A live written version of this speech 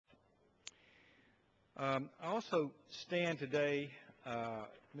I also stand today,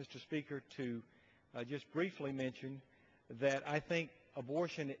 Mr. Speaker, to just briefly mention that I think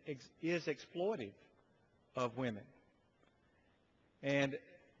abortion is exploitive of women. And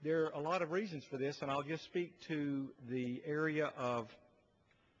there are a lot of reasons for this, and I'll just speak to the area of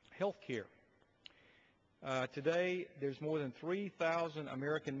health care. Today, there's more than 3,000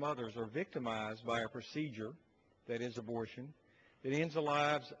 American mothers are victimized by a procedure, that is abortion, that ends the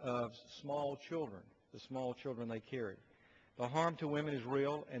lives of small children, the small children they carry. The harm to women is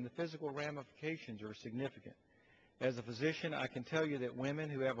real, and the physical ramifications are significant. As a physician, I can tell you that women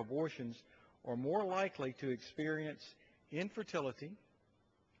who have abortions are more likely to experience infertility,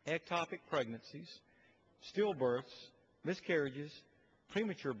 ectopic pregnancies, stillbirths, miscarriages,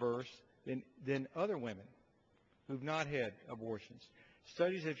 premature births than other women who've not had abortions.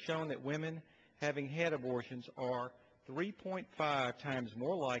 Studies have shown that women having had abortions are 3.5 times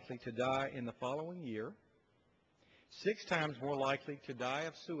more likely to die in the following year, 6 times more likely to die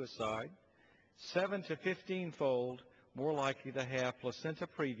of suicide, 7 to 15-fold more likely to have placenta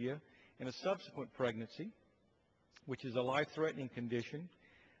previa in a subsequent pregnancy, which is a life-threatening condition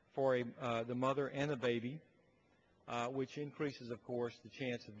for the mother and the baby, which increases, of course, the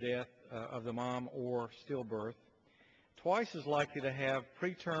chance of death of the mom or stillbirth. Twice as likely to have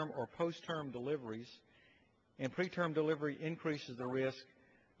preterm or post-term deliveries, and preterm delivery increases the risk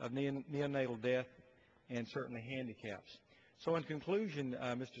of neonatal death and certainly handicaps. So in conclusion,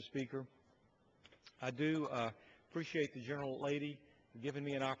 Mr. Speaker, I do appreciate the General Lady giving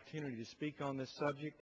me an opportunity to speak on this subject,